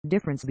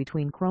Difference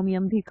between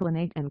chromium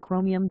picolinate and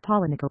chromium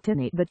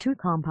polynicotinate. The two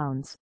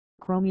compounds,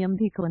 chromium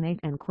picolinate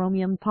and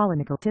chromium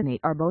polynicotinate,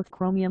 are both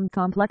chromium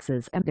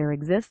complexes, and there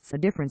exists a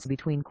difference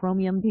between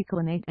chromium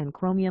picolinate and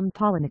chromium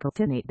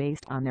polynicotinate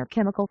based on their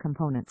chemical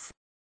components.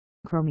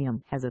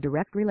 Chromium has a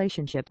direct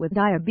relationship with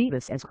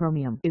diabetes, as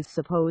chromium is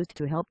supposed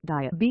to help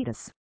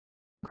diabetes.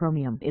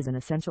 Chromium is an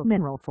essential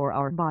mineral for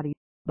our body,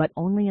 but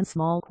only in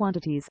small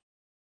quantities.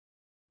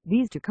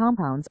 These two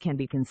compounds can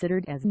be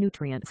considered as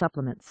nutrient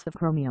supplements of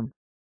chromium.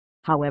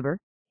 However,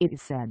 it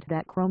is said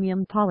that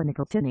chromium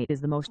polynicotinate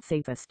is the most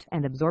safest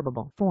and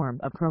absorbable form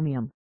of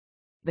chromium.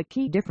 The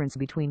key difference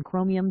between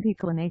chromium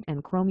picolinate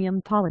and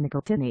chromium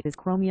polynicotinate is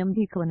chromium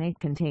picolinate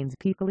contains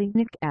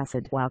picolinic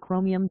acid while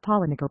chromium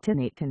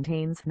polynicotinate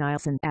contains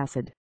niacin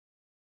acid.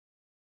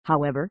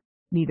 However,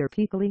 neither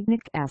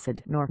picolinic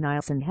acid nor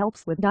niacin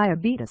helps with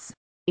diabetes.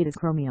 It is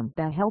chromium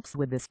that helps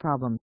with this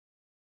problem.